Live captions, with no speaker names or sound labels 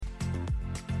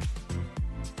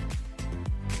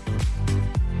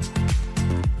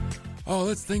Oh,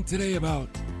 let's think today about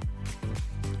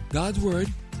God's Word,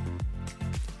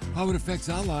 how it affects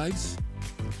our lives.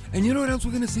 And you know what else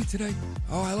we're going to see today?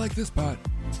 Oh, I like this part.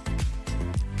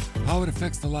 How it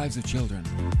affects the lives of children.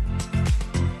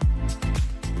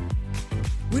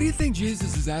 What do you think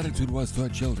Jesus' attitude was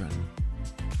toward children?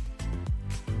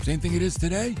 Same thing it is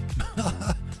today?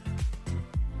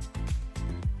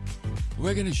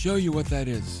 We're going to show you what that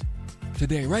is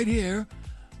today, right here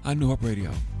on New Hope Radio.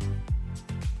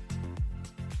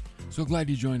 So glad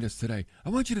you joined us today. I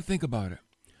want you to think about it.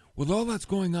 With all that's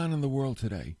going on in the world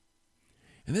today,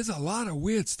 and there's a lot of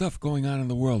weird stuff going on in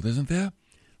the world, isn't there?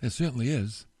 There certainly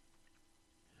is.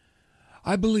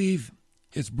 I believe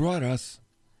it's brought us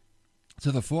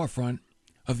to the forefront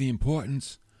of the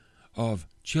importance of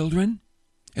children,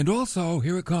 and also,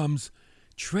 here it comes,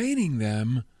 training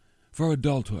them for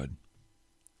adulthood.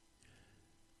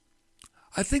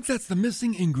 I think that's the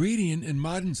missing ingredient in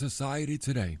modern society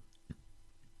today.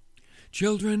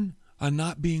 Children are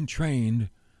not being trained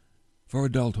for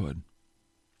adulthood.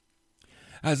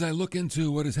 As I look into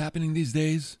what is happening these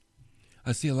days,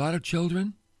 I see a lot of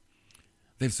children.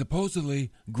 They've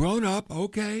supposedly grown up,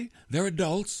 okay, they're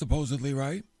adults, supposedly,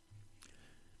 right?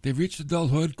 They've reached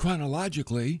adulthood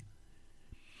chronologically,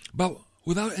 but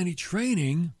without any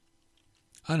training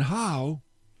on how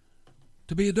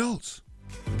to be adults.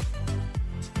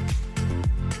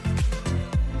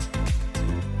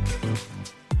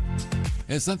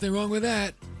 There's something wrong with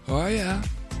that. Oh, yeah.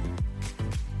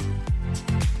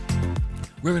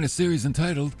 We're in a series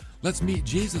entitled, Let's Meet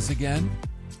Jesus Again,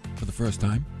 for the first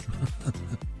time.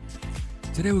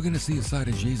 Today we're going to see a side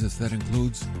of Jesus that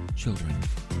includes children.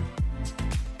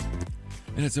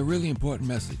 And it's a really important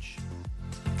message.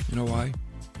 You know why?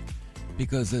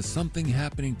 Because there's something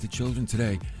happening to children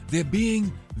today. They're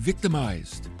being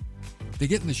victimized. They're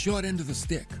getting the short end of the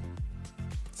stick.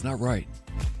 It's not right.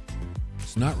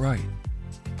 It's not right.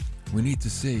 We need to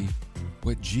see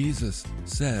what Jesus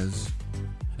says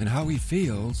and how he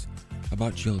feels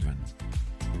about children.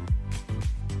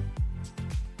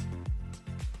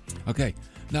 Okay,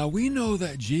 now we know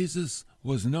that Jesus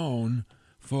was known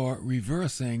for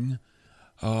reversing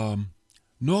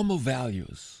normal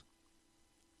values.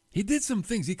 He did some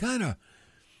things. He kind of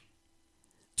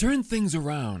turned things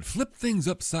around, flipped things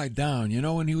upside down,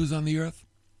 when he was on the earth.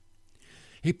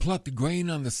 He plucked grain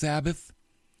on the Sabbath.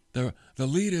 The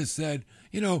leaders said,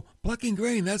 plucking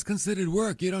grain, that's considered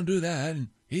work. You don't do that. And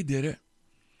he did it.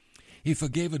 He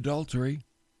forgave adultery.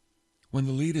 When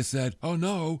the leaders said, oh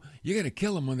no, you got to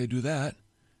kill them when they do that,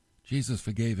 Jesus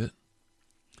forgave it.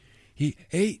 He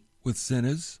ate with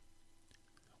sinners.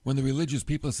 When the religious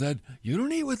people said, you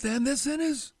don't eat with them, they're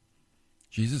sinners,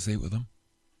 Jesus ate with them.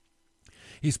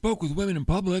 He spoke with women in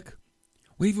public,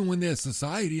 even when their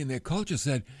society and their culture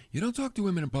said, you don't talk to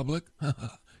women in public.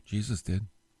 Jesus did.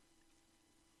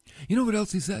 You know what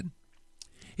else he said?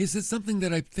 He said something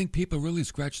that I think people really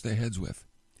scratch their heads with.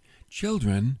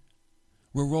 Children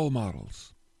were role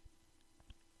models.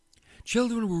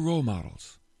 Children were role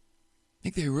models. I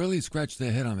think they really scratched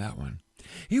their head on that one.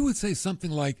 He would say something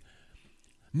like,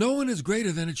 no one is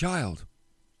greater than a child.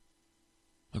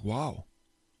 Like, wow.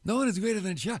 No one is greater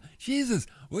than a child. Jesus,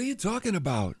 what are you talking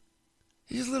about?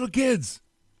 They're just little kids.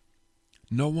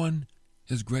 No one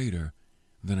is greater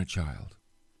than a child.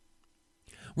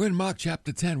 We're in Mark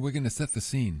chapter 10. We're going to set the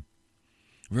scene.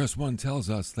 Verse 1 tells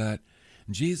us that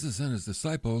Jesus and his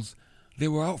disciples, they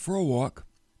were out for a walk.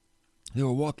 They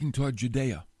were walking toward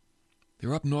Judea. They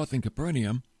were up north in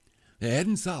Capernaum. They're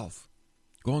heading south,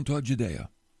 going toward Judea.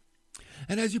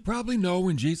 And as you probably know,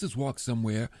 when Jesus walked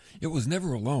somewhere, it was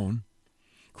never alone.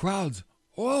 Crowds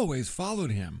always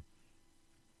followed him.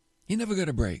 He never got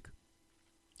a break.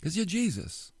 Because you're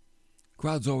Jesus.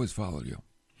 Crowds always followed you.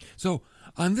 So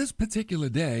on this particular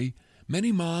day,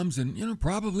 many moms and,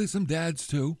 probably some dads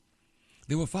too,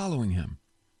 they were following him.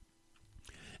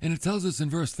 And it tells us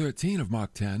in verse 13 of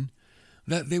Mark 10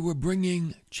 that they were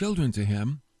bringing children to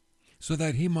him so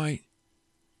that he might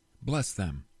bless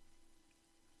them.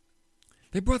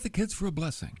 They brought the kids for a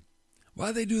blessing.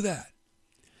 Why'd they do that?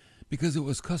 Because it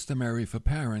was customary for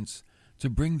parents to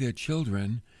bring their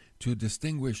children to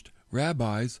distinguished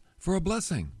rabbis for a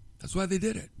blessing. That's why they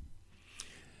did it.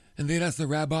 And they'd ask the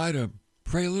rabbi to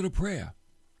pray a little prayer,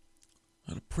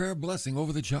 a prayer blessing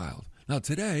over the child. Now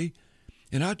today,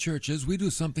 in our churches, we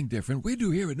do something different. We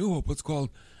do here at New Hope what's called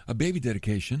a baby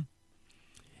dedication.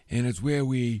 And it's where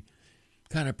we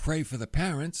kind of pray for the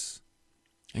parents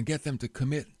and get them to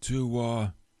commit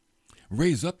to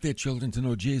raise up their children to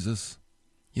know Jesus.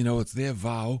 It's their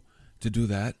vow to do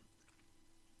that.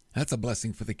 That's a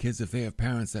blessing for the kids if they have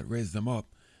parents that raise them up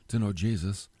to know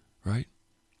Jesus, right?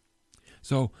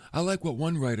 So I like what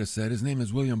one writer said. His name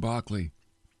is William Barclay.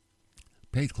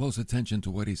 Pay close attention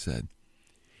to what he said.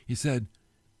 He said,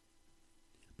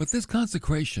 but this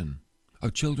consecration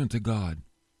of children to God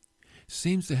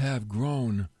seems to have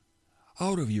grown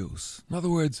out of use. In other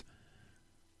words,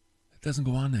 it doesn't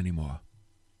go on anymore.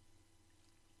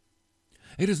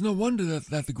 It is no wonder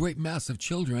that the great mass of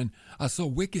children are so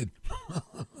wicked.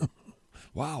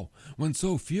 Wow. When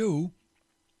so few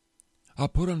are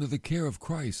put under the care of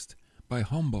Christ by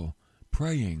humble,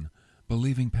 praying,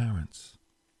 believing parents.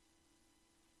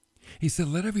 He said,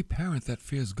 let every parent that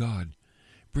fears God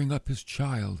bring up his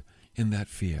child in that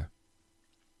fear.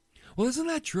 Well, isn't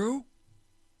that true?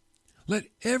 Let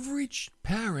every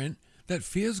parent that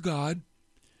fears God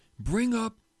bring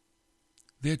up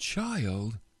their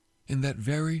child in that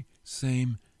very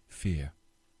same fear.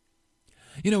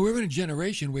 You know, we're in a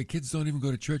generation where kids don't even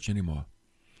go to church anymore.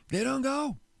 They don't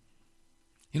go.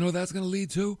 You know what that's going to lead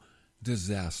to?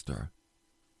 Disaster.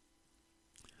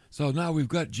 So now we've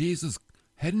got Jesus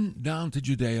heading down to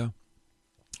Judea.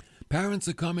 Parents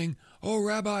are coming. Oh,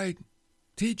 Rabbi,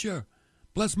 teacher,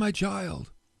 bless my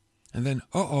child. And then,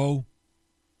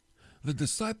 the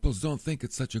disciples don't think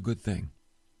it's such a good thing.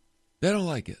 They don't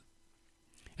like it.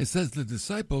 It says the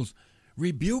disciples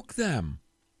rebuke them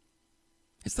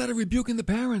instead of rebuking the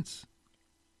parents.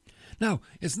 Now,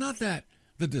 it's not that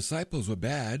the disciples were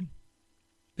bad.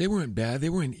 They weren't bad. They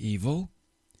weren't evil.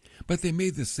 But they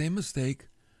made the same mistake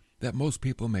that most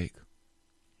people make.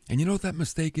 And you know what that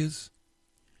mistake is?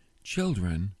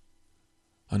 Children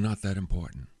are not that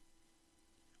important.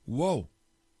 Whoa.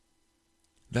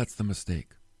 That's the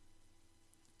mistake.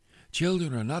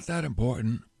 Children are not that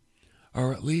important,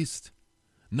 or at least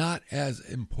not as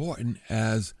important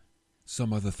as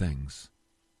some other things.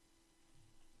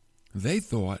 They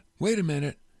thought, wait a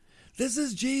minute, this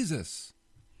is Jesus.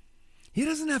 He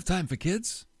doesn't have time for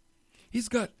kids. He's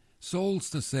got souls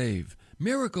to save,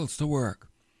 miracles to work.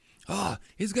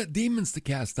 He's got demons to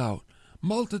cast out,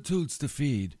 multitudes to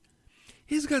feed.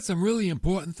 He's got some really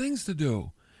important things to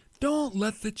do. Don't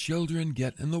let the children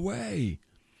get in the way.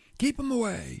 Keep them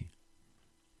away.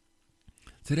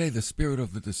 Today, the spirit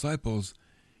of the disciples,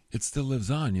 it still lives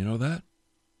on. You know that?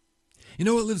 You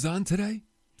know what lives on today?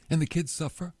 And the kids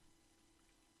suffer?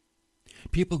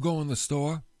 People go in the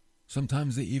store.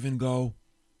 Sometimes they even go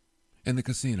in the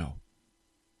casino.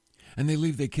 And they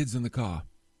leave their kids in the car.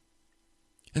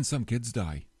 And some kids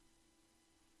die.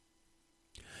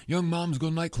 Young moms go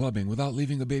night clubbing without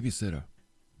leaving a babysitter.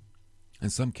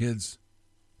 And some kids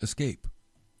escape.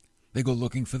 They go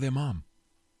looking for their mom.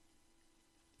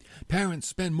 Parents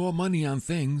spend more money on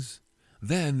things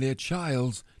than their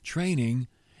child's training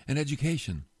and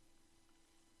education.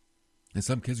 And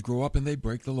some kids grow up and they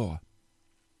break the law.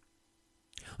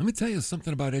 Let me tell you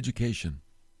something about education.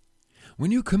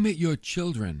 When you commit your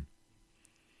children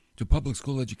to public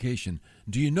school education,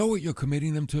 do you know what you're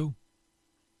committing them to?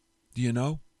 Do you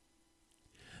know?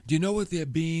 Do you know what they're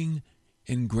being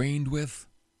ingrained with?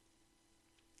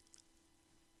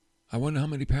 I wonder how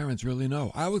many parents really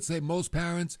know. I would say most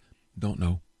parents don't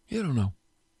know. You don't know.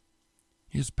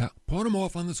 You just pawn them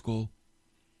off on the school.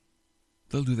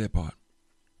 They'll do their part.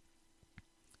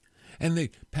 And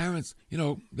the parents,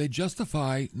 they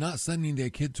justify not sending their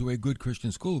kid to a good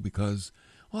Christian school because,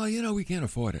 we can't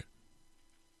afford it.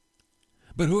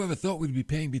 But whoever thought we'd be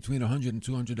paying between $100 and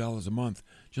 $200 a month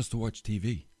just to watch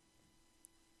TV?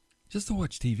 Just to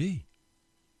watch TV.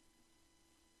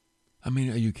 I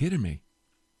mean, are you kidding me?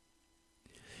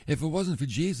 If it wasn't for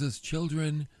Jesus,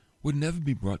 children would never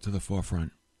be brought to the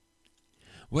forefront.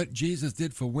 What Jesus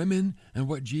did for women and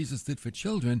what Jesus did for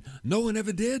children, no one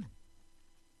ever did.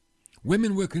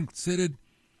 Women were considered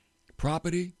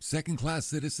property, second-class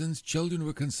citizens. Children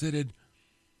were considered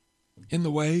in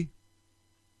the way.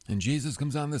 And Jesus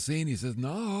comes on the scene. He says,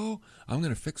 no, I'm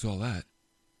going to fix all that.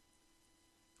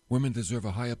 Women deserve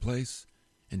a higher place,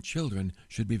 and children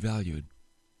should be valued.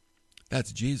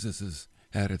 That's Jesus'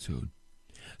 attitude.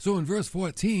 So in verse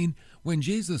 14, when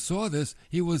Jesus saw this,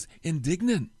 he was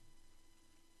indignant.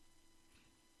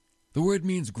 The word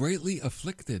means greatly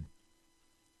afflicted.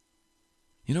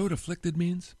 You know what afflicted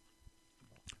means?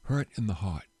 Hurt in the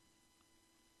heart.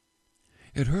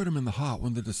 It hurt him in the heart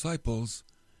when the disciples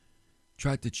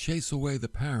tried to chase away the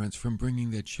parents from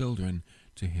bringing their children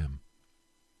to him.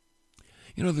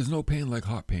 There's no pain like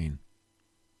heart pain.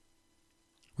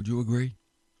 Would you agree?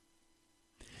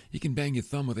 You can bang your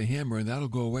thumb with a hammer and that'll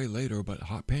go away later, but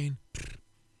heart pain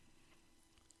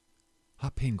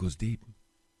goes deep.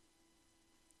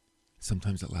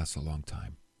 Sometimes it lasts a long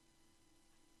time.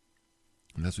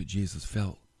 And that's what Jesus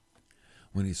felt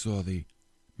when he saw the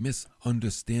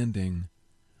misunderstanding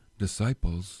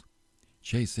disciples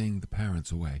chasing the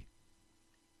parents away.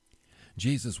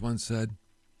 Jesus once said,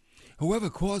 "Whoever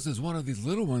causes one of these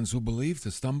little ones who believe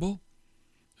to stumble,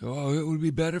 oh, it would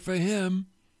be better for him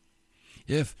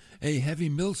if a heavy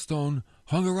millstone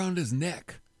hung around his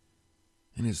neck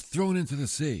and is thrown into the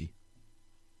sea."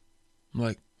 I'm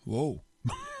like, whoa.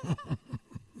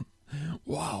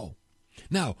 Wow.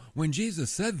 Now, when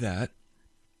Jesus said that,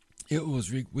 it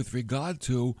was with regard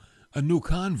to a new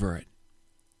convert.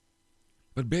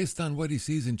 But based on what he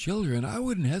sees in children, I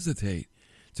wouldn't hesitate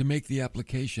to make the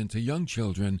application to young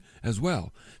children as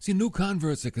well. See, new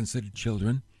converts are considered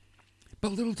children,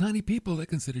 but little tiny people are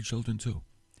considered children too.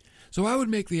 So I would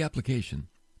make the application.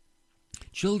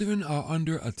 Children are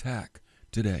under attack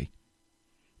today.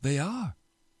 They are.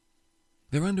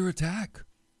 They're under attack.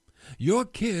 Your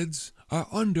kids are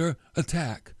under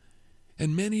attack,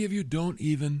 and many of you don't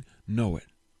even know it.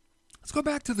 Let's go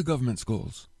back to the government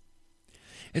schools.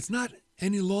 It's not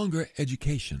any longer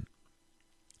education.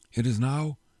 It is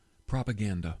now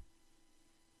propaganda.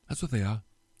 That's what they are.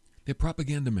 They're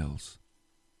propaganda mills.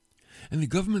 And the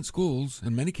government schools,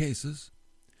 in many cases,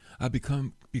 are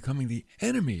becoming the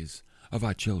enemies of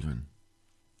our children.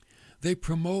 They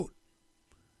promote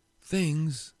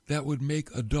things that would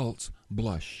make adults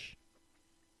blush.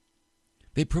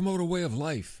 They promote a way of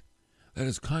life that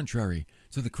is contrary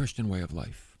to the Christian way of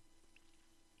life.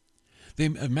 As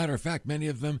a matter of fact, many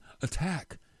of them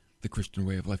attack the Christian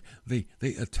way of life. They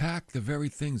attack the very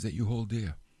things that you hold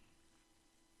dear.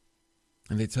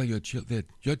 And they tell your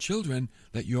children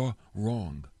that you're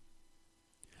wrong.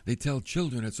 They tell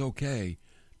children it's okay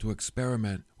to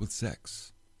experiment with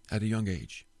sex at a young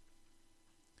age.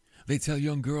 They tell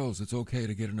young girls it's okay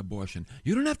to get an abortion.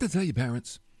 You don't have to tell your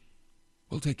parents.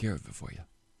 We'll take care of it for you.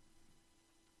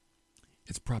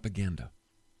 It's propaganda.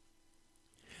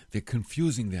 They're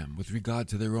confusing them with regard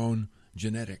to their own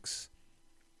genetics,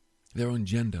 their own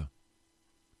gender.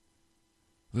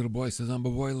 Little boy says, I'm a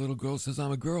boy. Little girl says,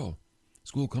 I'm a girl.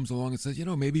 School comes along and says,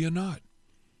 maybe you're not.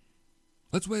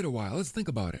 Let's wait a while. Let's think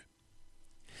about it.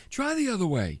 Try the other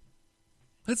way.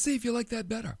 Let's see if you like that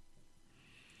better.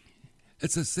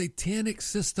 It's a satanic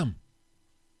system.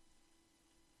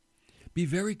 Be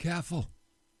very careful.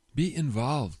 Be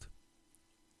involved.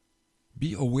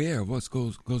 Be aware of what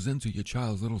goes into your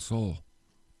child's little soul.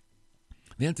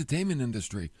 The entertainment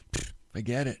industry,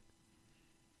 forget it.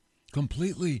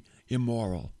 Completely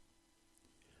immoral.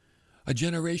 A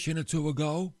generation or two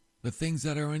ago, the things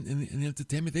that are in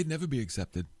entertainment, they'd never be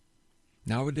accepted.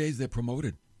 Nowadays, they're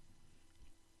promoted.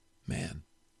 Man,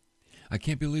 I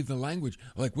can't believe the language.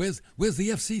 Like, where's the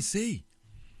FCC?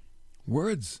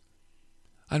 Words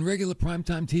on regular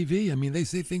primetime TV. I mean, they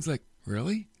say things like,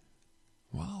 really?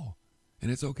 Wow. And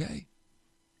it's okay.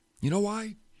 You know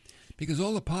why? Because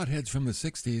all the potheads from the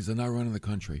 60s are now running the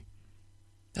country.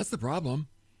 That's the problem.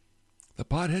 The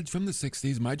potheads from the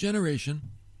 60s, my generation,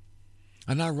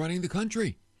 are now running the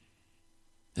country.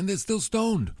 And they're still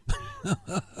stoned.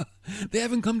 They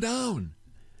haven't come down.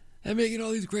 They're making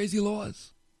all these crazy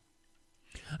laws.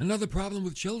 Another problem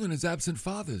with children is absent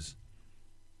fathers.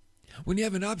 When you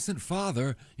have an absent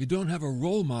father, you don't have a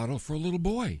role model for a little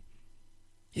boy.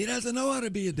 He doesn't know how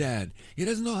to be a dad. He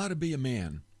doesn't know how to be a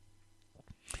man.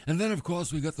 And then, of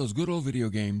course, we got those good old video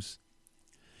games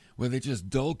where they just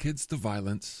dull kids to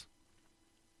violence.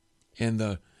 And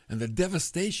the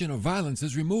devastation of violence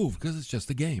is removed because it's just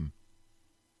a game.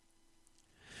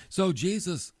 So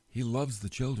Jesus, he loves the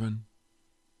children.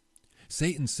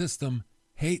 Satan's system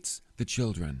hates the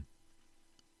children.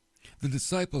 The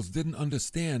disciples didn't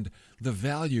understand the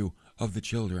value of the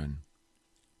children.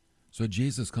 So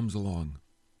Jesus comes along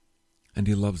and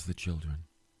he loves the children.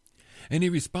 And he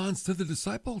responds to the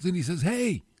disciples and he says,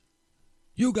 hey,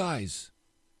 you guys,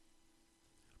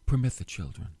 permit the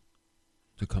children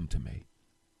to come to me.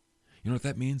 You know what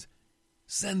that means?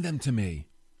 Send them to me.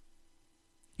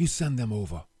 You send them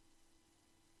over.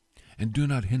 And do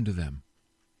not hinder them.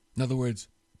 In other words,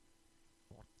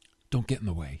 don't get in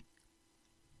the way.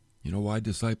 You know why,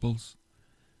 disciples?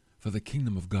 For the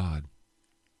kingdom of God,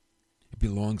 it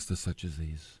belongs to such as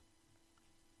these.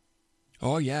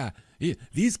 Oh, yeah.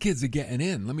 These kids are getting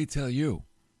in, let me tell you.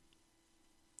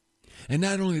 And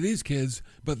not only these kids,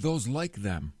 but those like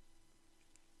them.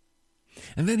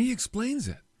 And then he explains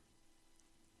it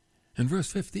in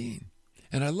verse 15.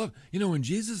 And I love, when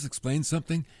Jesus explains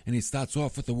something and he starts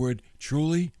off with the word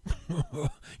truly,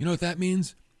 you know what that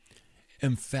means?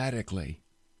 Emphatically.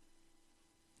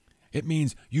 It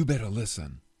means you better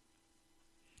listen.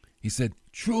 He said,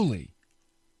 truly,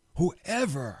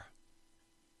 whoever.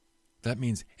 That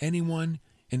means anyone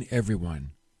and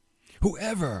everyone.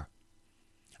 Whoever.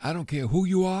 I don't care who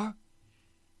you are.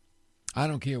 I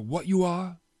don't care what you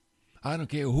are. I don't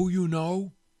care who you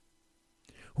know.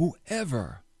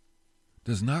 Whoever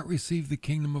does not receive the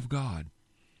kingdom of God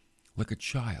like a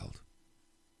child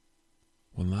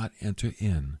will not enter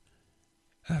in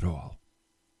at all.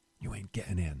 You ain't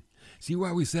getting in. See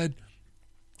why we said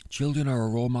children are a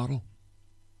role model?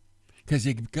 Because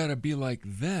you've got to be like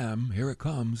them. Here it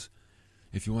comes.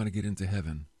 If you want to get into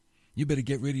heaven, you better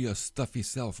get rid of your stuffy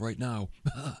self right now,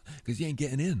 because you ain't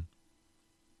getting in.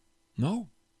 No,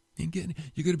 you ain't getting in.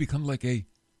 You're going to become like a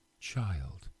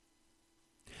child.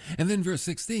 And then verse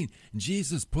 16,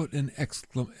 Jesus put an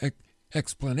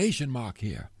exclamation mark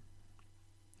here.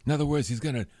 In other words, he's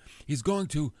going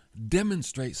to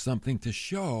demonstrate something to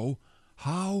show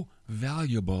how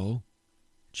valuable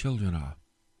children are.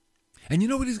 And you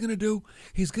know what he's going to do?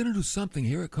 He's going to do something,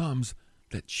 here it comes,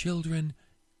 that children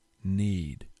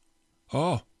need.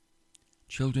 Oh,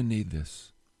 children need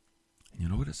this. And you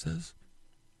know what it says?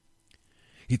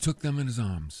 He took them in his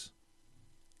arms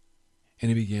and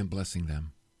he began blessing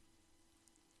them,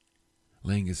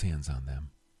 laying his hands on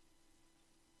them.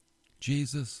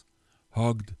 Jesus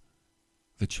hugged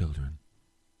the children.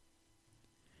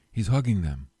 He's hugging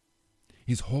them.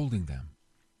 He's holding them.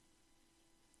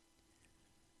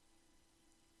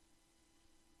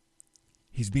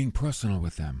 He's being personal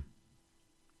with them.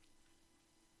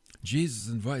 Jesus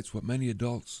invites what many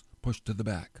adults push to the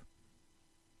back.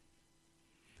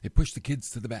 They push the kids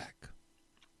to the back.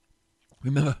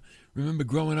 Remember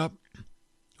growing up,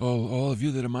 all of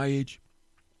you that are my age,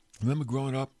 remember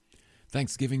growing up,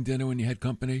 Thanksgiving dinner when you had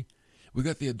company? We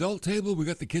got the adult table, we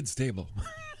got the kids table.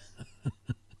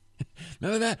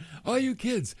 Remember that? All you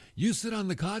kids, you sit on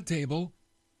the card table.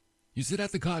 You sit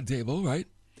at the card table, right?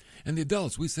 And the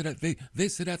adults, they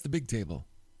sit at the big table.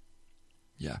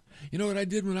 Yeah. You know what I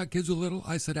did when our kids were little?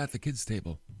 I sat at the kids'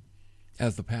 table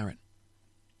as the parent.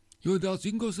 You adults,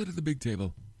 you can go sit at the big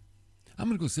table. I'm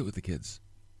going to go sit with the kids.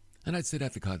 And I'd sit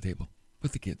at the card table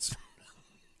with the kids.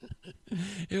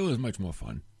 It was much more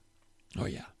fun. Oh,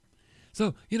 yeah.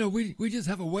 So, we just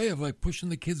have a way of like pushing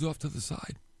the kids off to the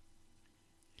side.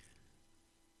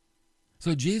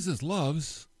 So Jesus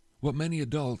loves what many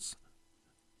adults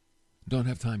don't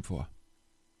have time for.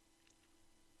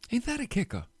 Ain't that a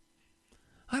kicker?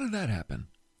 How did that happen?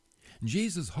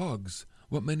 Jesus hugs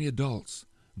what many adults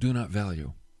do not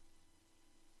value.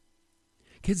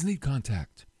 Kids need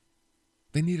contact.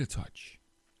 They need a touch.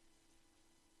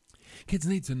 Kids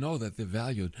need to know that they're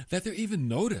valued, that they're even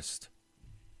noticed,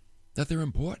 that they're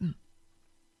important.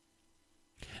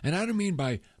 And I don't mean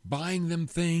by buying them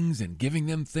things and giving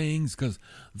them things, because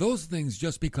those things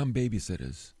just become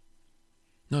babysitters.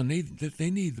 No,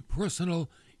 they need the personal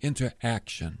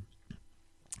interaction.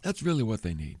 That's really what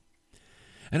they need.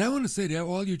 And I want to say to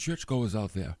all you churchgoers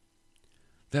out there,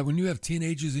 that when you have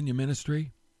teenagers in your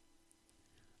ministry,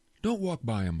 don't walk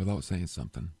by them without saying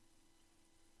something.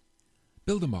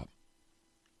 Build them up.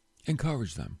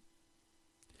 Encourage them.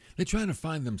 They're trying to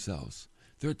find themselves.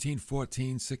 13,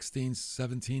 14, 16,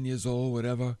 17 years old,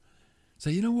 whatever.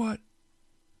 Say, you know what?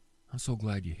 I'm so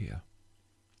glad you're here.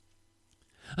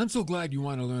 I'm so glad you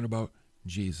want to learn about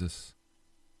Jesus,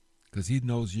 because he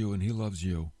knows you and he loves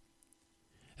you.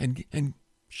 And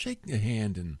shake their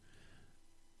hand and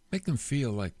make them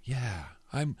feel like, yeah,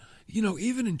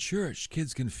 even in church,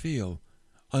 kids can feel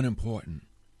unimportant.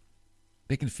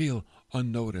 They can feel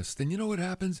unnoticed. And you know what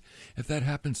happens? If that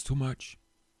happens too much,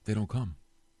 they don't come.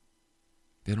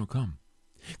 They don't come.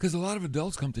 Because a lot of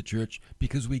adults come to church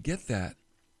because we get that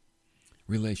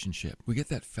relationship. We get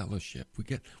that fellowship.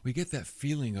 We get that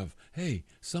feeling of, hey,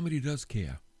 somebody does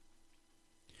care.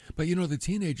 But the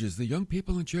teenagers, the young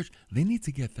people in church, they need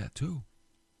to get that too.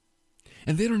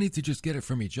 And they don't need to just get it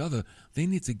from each other. They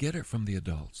need to get it from the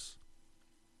adults.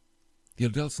 The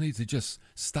adults need to just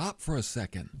stop for a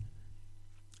second.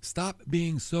 Stop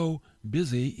being so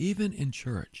busy, even in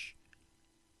church.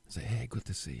 Say, hey, good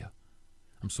to see you.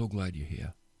 I'm so glad you're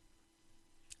here.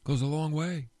 Goes a long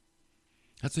way.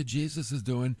 That's what Jesus is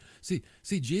doing. See,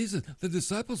 Jesus, the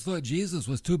disciples thought Jesus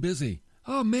was too busy.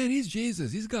 Oh, man, he's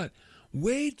Jesus. He's got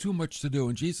way too much to do.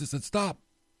 And Jesus said, stop.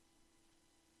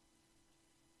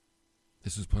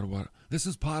 This is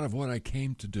part of what I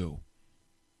came to do.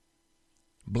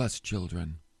 Bless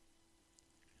children.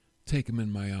 Take them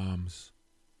in my arms.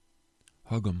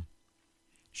 Hug them.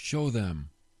 Show them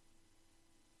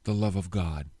the love of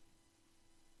God.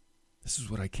 This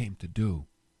is what I came to do.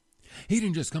 He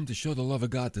didn't just come to show the love of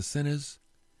God to sinners.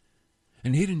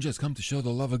 And he didn't just come to show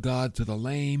the love of God to the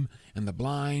lame and the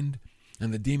blind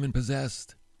and the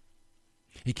demon-possessed.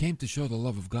 He came to show the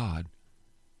love of God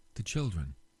to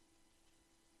children.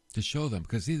 To show them.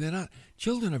 Because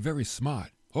children are very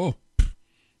smart. Oh,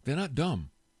 They're not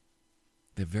dumb.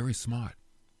 They're very smart.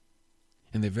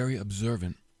 And they're very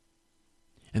observant.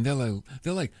 And they're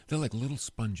like little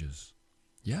sponges.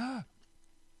 Yeah.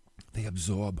 They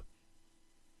absorb.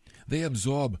 They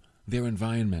absorb their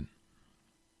environment.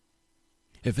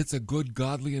 If it's a good,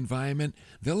 godly environment,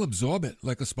 they'll absorb it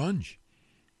like a sponge.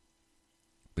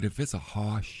 But if it's a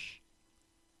harsh,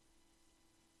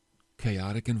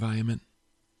 chaotic environment,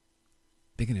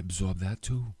 they can absorb that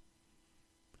too.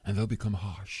 And they'll become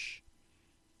harsh.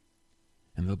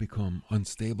 And they'll become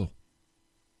unstable.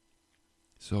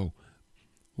 So,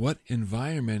 what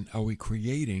environment are we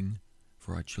creating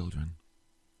for our children?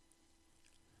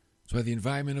 So the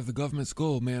environment of the government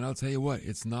school, man, I'll tell you what,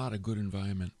 it's not a good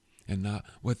environment. And not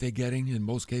what they're getting, in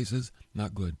most cases,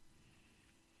 not good.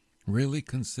 Really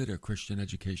consider Christian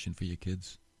education for your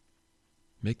kids.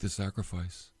 Make the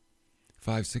sacrifice.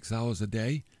 5-6 hours a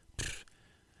day,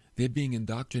 they're being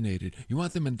indoctrinated. You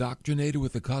want them indoctrinated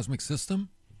with the cosmic system?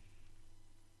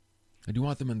 Or do you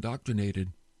want them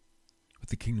indoctrinated with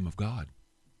the kingdom of God?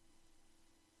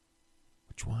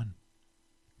 Which one?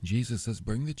 Jesus says,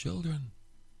 bring the children.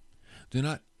 Do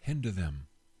not hinder them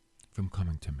from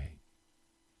coming to me.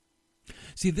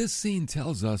 See, this scene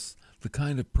tells us the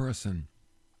kind of person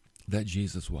that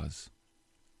Jesus was.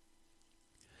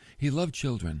 He loved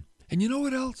children. And you know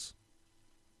what else?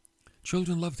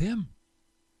 Children loved him.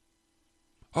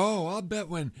 Oh, I'll bet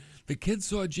when the kids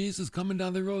saw Jesus coming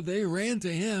down the road, they ran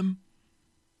to him.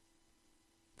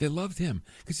 They loved him.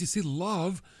 Because you see,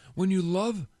 love, when you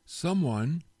love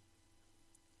someone,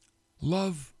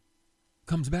 love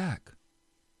comes back.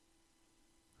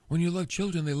 When you love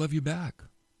children, they love you back.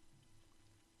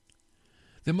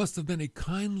 There must have been a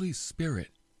kindly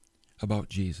spirit about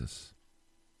Jesus.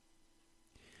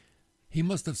 He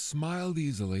must have smiled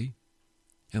easily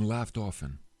and laughed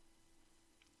often.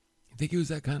 You think he was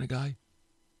that kind of guy?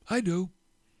 I do.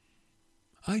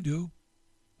 I do.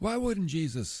 Why wouldn't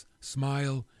Jesus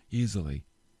smile easily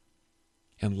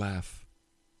and laugh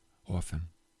often?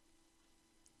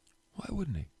 Why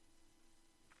wouldn't he?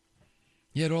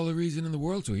 He had all the reason in the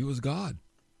world to. He was God.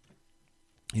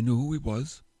 He knew who he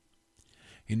was.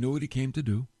 He knew what he came to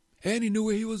do. And he knew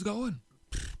where he was going.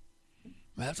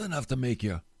 That's enough to make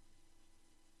you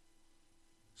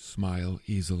smile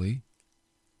easily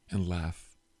and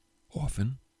laugh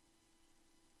often.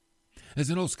 As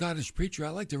an old Scottish preacher, I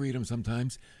like to read him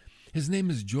sometimes. His name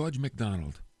is George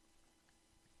MacDonald.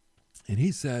 And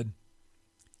he said,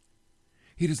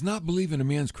 he does not believe in a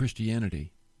man's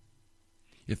Christianity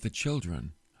if the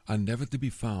children are never to be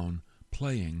found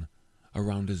playing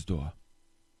around his door.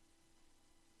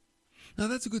 Now,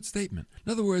 that's a good statement.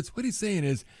 In other words, what he's saying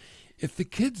is, if the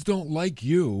kids don't like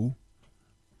you,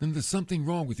 then there's something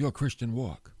wrong with your Christian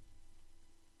walk.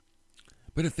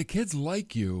 But if the kids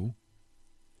like you,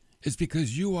 it's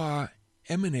because you are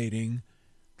emanating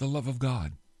the love of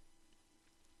God.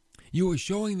 You are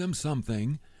showing them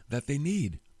something that they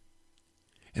need.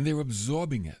 And they're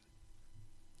absorbing it.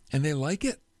 And they like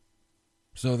it.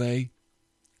 So they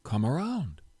come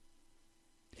around.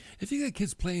 If you got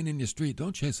kids playing in your street,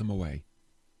 don't chase them away.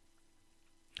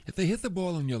 If they hit the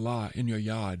ball in your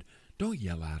yard, don't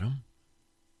yell at them.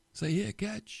 Say, here,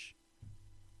 catch.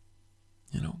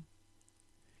 You know,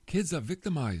 kids are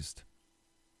victimized.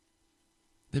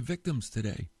 They're victims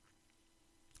today.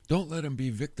 Don't let them be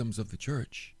victims of the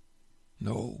church.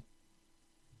 No.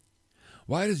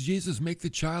 Why does Jesus make the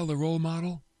child a role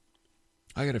model?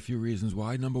 I got a few reasons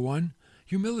why. Number one,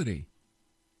 humility.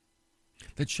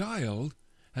 The child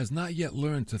has not yet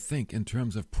learned to think in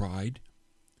terms of pride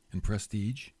and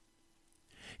prestige.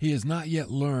 He has not yet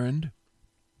learned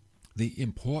the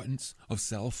importance of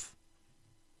self.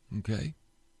 Okay?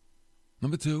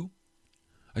 Number two,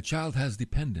 a child has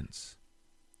dependence.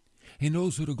 He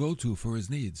knows who to go to for his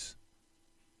needs.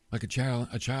 Like a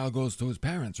child goes to his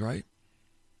parents, right?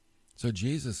 So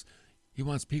Jesus, he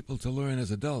wants people to learn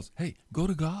as adults, hey, go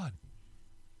to God.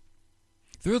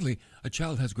 Thirdly, a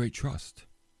child has great trust.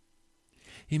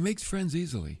 He makes friends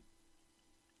easily.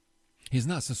 He's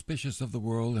not suspicious of the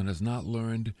world and has not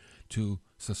learned to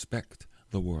suspect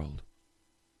the world.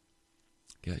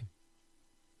 Okay?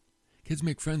 Kids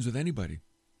make friends with anybody.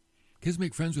 Kids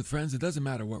make friends with friends. It doesn't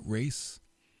matter what race.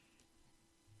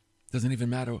 It doesn't even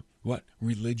matter what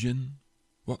religion,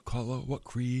 what color, what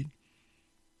creed.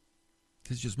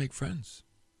 Kids just make friends.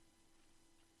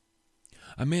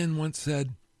 A man once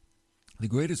said, the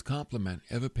greatest compliment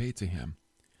ever paid to him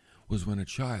was when a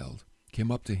child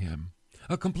came up to him,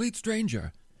 a complete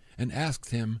stranger, and asked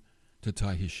him to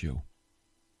tie his shoe.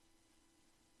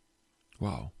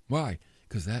 Wow. Why?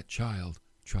 Because that child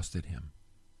trusted him.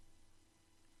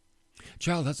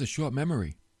 Child has a short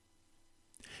memory.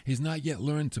 He's not yet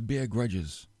learned to bear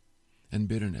grudges and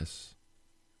bitterness.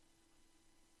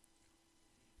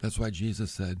 That's why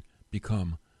Jesus said,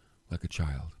 become like a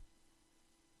child.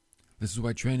 This is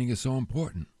why training is so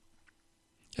important.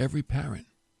 Every parent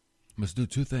must do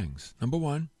two things. Number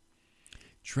one,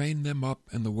 train them up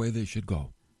in the way they should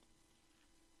go.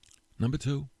 Number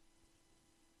two,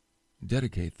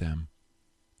 dedicate them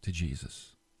to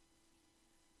Jesus.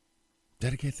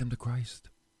 Dedicate them to Christ.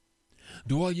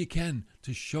 Do all you can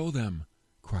to show them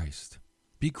Christ.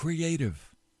 Be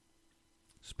creative.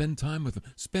 Spend time with them.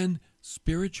 Spend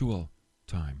spiritual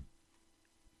time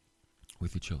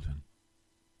with your children.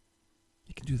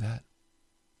 You can do that.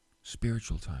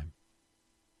 Spiritual time.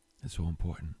 It's so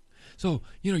important. So,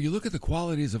 you look at the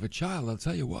qualities of a child, I'll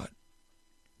tell you what.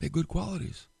 They're good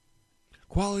qualities.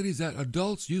 Qualities that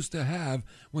adults used to have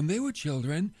when they were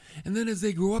children, and then as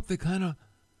they grew up, they kind of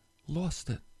lost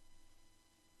it.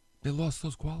 They lost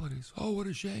those qualities. Oh, what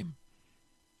a shame.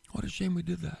 What a shame we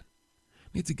did that.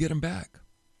 Need to get them back.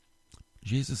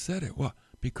 Jesus said it. What?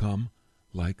 Become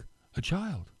like a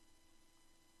child.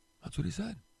 That's what he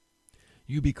said.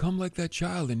 You become like that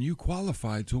child and you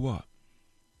qualify to what?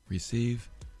 Receive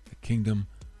the kingdom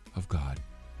of God.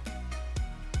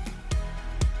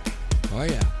 Oh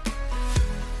yeah.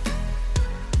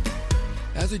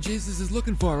 That's what Jesus is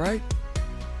looking for, right?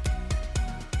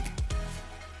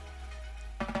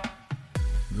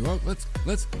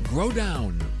 Let's grow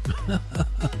down.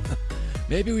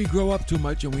 Maybe we grow up too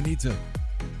much and we need to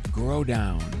grow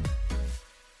down.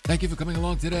 Thank you for coming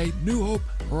along today. New Hope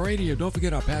Radio. Don't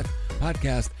forget our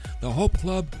podcast, the Hope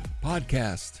Club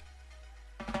Podcast.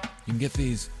 You can get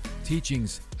these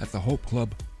teachings at the Hope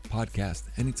Club Podcast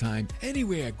anytime,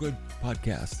 anywhere good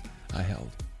podcasts are held.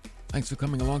 Thanks for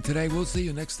coming along today. We'll see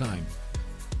you next time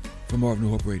for more of New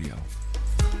Hope Radio.